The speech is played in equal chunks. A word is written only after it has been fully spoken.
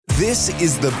This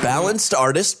is the Balanced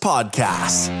Artist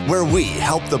Podcast, where we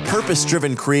help the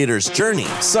purpose-driven creator's journey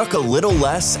suck a little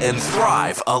less and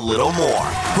thrive a little more.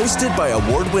 Hosted by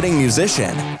award-winning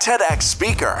musician, TEDx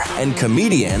speaker, and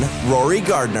comedian Rory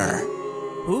Gardner.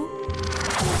 Who?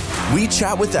 We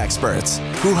chat with experts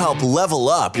who help level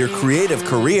up your creative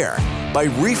career by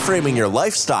reframing your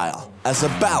lifestyle as a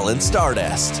balanced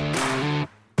artist.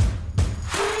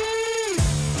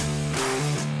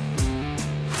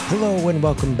 Hello and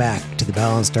welcome back to the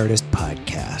Balanced Artist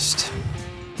Podcast.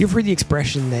 You've heard the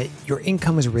expression that your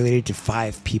income is related to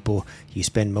 5 people you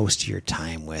spend most of your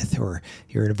time with, or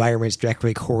your environment's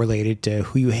directly correlated to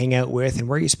who you hang out with and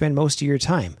where you spend most of your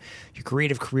time. Your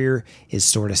creative career is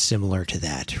sort of similar to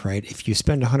that, right? If you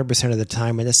spend 100% of the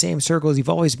time in the same circles you've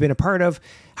always been a part of,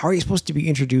 how are you supposed to be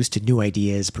introduced to new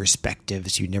ideas,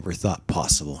 perspectives you never thought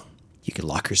possible? You can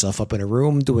lock yourself up in a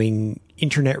room doing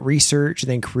internet research and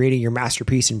then creating your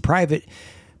masterpiece in private.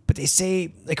 But they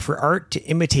say, like, for art to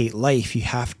imitate life, you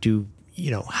have to,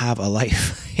 have a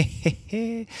life.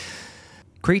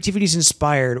 Creativity is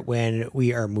inspired when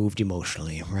we are moved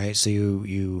emotionally, right?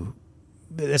 So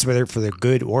that's whether for the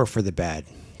good or for the bad.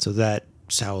 So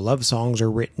that's how love songs are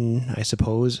written, I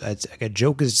suppose. It's like a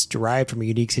joke is derived from a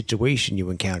unique situation you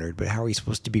encountered, but how are you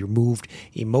supposed to be moved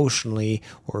emotionally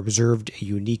or observed a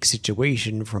unique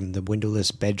situation from the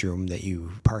windowless bedroom that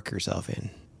you park yourself in?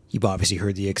 You've obviously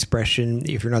heard the expression,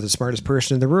 if you're not the smartest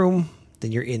person in the room,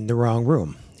 then you're in the wrong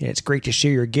room. And it's great to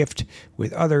share your gift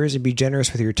with others and be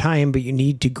generous with your time, but you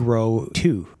need to grow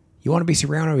too. You want to be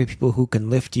surrounded by people who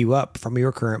can lift you up from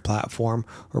your current platform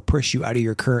or push you out of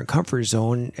your current comfort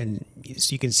zone, and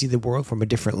so you can see the world from a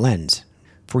different lens.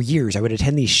 For years, I would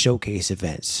attend these showcase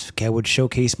events. Okay, I would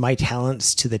showcase my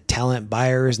talents to the talent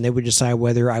buyers, and they would decide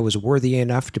whether I was worthy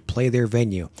enough to play their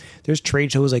venue. There's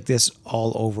trade shows like this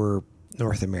all over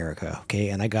North America, okay,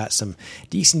 and I got some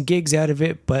decent gigs out of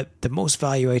it, but the most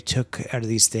value I took out of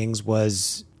these things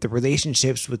was the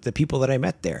relationships with the people that I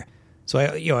met there. So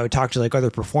I would talk to like other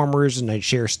performers, and I'd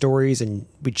share stories, and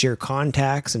we'd share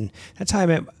contacts, and that's how I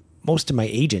met most of my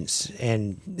agents,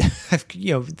 and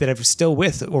that I'm still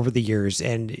with over the years.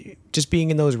 And just being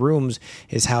in those rooms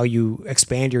is how you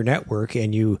expand your network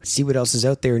and you see what else is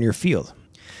out there in your field.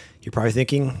 You're probably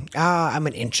thinking, I'm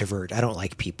an introvert. I don't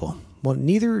like people. Well,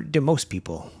 neither do most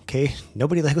people, okay?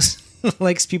 Nobody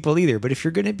likes people either. But if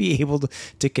you're going to be able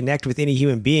to connect with any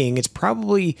human being, it's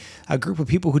probably a group of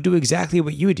people who do exactly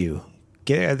what you do.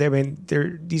 I mean, there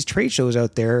are these trade shows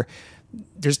out there.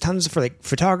 There's tons for like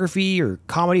photography or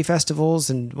comedy festivals,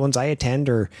 and ones I attend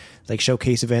are like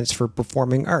showcase events for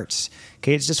performing arts.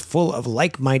 Okay, it's just full of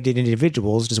like-minded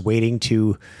individuals just waiting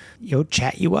to,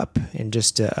 chat you up and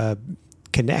just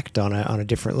connect on a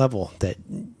different level. That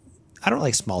I don't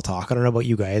like small talk. I don't know about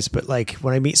you guys, but like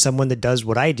when I meet someone that does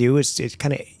what I do, it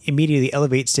kind of immediately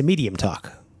elevates to medium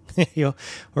talk.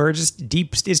 Or just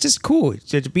deep. It's just cool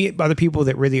to be other people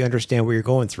that really understand what you're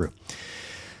going through.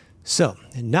 So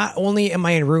not only am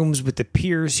I in rooms with the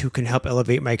peers who can help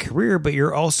elevate my career, but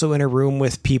you're also in a room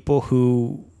with people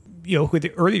who are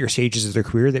the earlier stages of their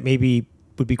career that maybe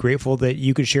would be grateful that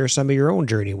you could share some of your own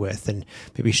journey with and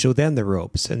maybe show them the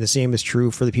ropes. And the same is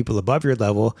true for the people above your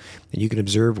level, and you can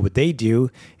observe what they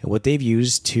do and what they've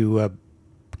used to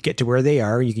get to where they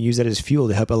are. You can use that as fuel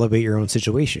to help elevate your own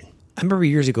situation. I remember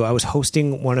years ago, I was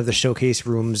hosting one of the showcase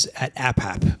rooms at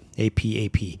APAP,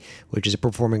 APAP, which is a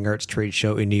performing arts trade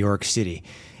show in New York City.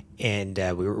 And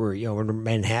we were in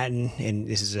Manhattan, and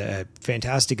this is a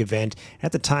fantastic event.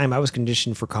 At the time, I was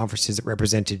conditioned for conferences that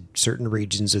represented certain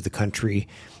regions of the country,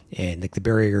 and like the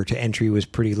barrier to entry was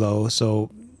pretty low. So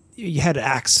you had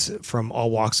acts from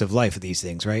all walks of life of these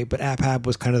things, right? But APAP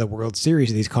was kind of the World Series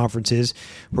of these conferences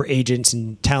where agents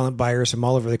and talent buyers from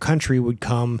all over the country would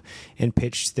come and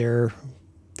pitch their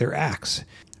acts.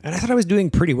 And I thought I was doing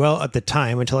pretty well at the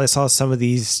time until I saw some of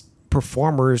these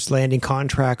performers landing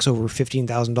contracts over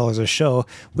 $15,000 a show,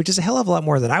 which is a hell of a lot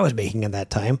more than I was making at that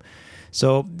time.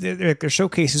 So their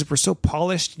showcases were so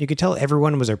polished, you could tell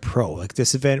everyone was a pro. Like,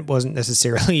 this event wasn't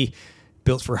necessarily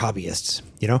built for hobbyists,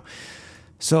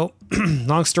 So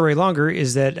long story longer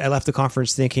is that I left the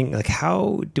conference thinking, like,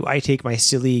 how do I take my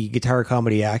silly guitar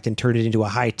comedy act and turn it into a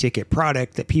high ticket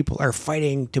product that people are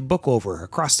fighting to book over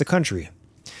across the country?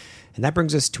 And that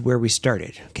brings us to where we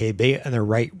started. Okay, bait in the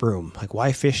right room. Like,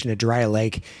 why fish in a dry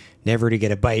lake never to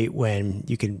get a bite when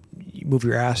you can move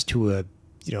your ass to a,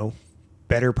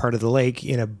 better part of the lake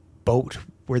in a boat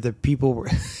where the people were...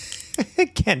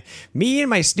 Again, me and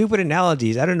my stupid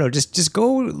analogies. I don't know. Just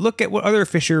go look at what other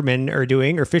fishermen are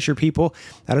doing, or fisher people.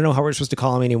 I don't know how we're supposed to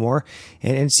call them anymore,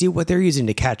 and see what they're using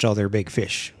to catch all their big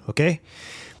fish. Okay?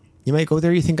 You might go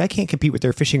there, you think, I can't compete with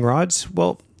their fishing rods.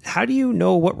 Well, how do you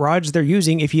know what rods they're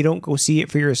using if you don't go see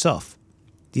it for yourself?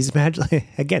 These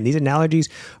analogies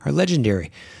are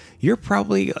legendary. You're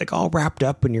probably like all wrapped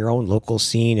up in your own local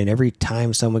scene, and every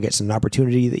time someone gets an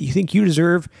opportunity that you think you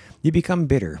deserve, you become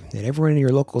bitter. And everyone in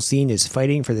your local scene is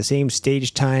fighting for the same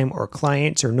stage time or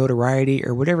clients or notoriety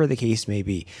or whatever the case may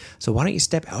be. So why don't you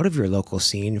step out of your local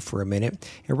scene for a minute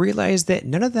and realize that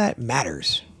none of that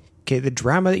matters. Okay, the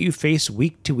drama that you face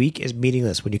week to week is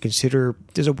meaningless when you consider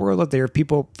there's a world out there of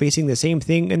people facing the same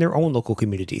thing in their own local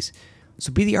communities.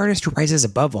 So be the artist who rises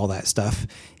above all that stuff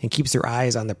and keeps their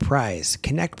eyes on the prize.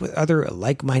 Connect with other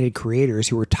like-minded creators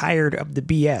who are tired of the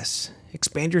BS.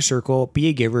 Expand your circle, be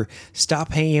a giver,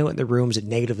 stop hanging out in the rooms that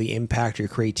negatively impact your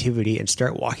creativity, and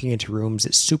start walking into rooms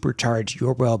that supercharge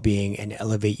your well-being and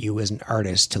elevate you as an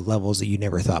artist to levels that you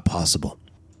never thought possible.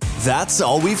 That's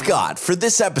all we've got for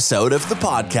this episode of the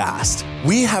podcast.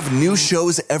 We have new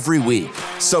shows every week,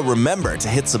 so remember to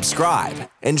hit subscribe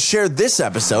and share this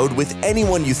episode with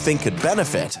anyone you think could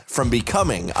benefit from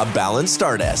becoming a balanced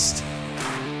artist.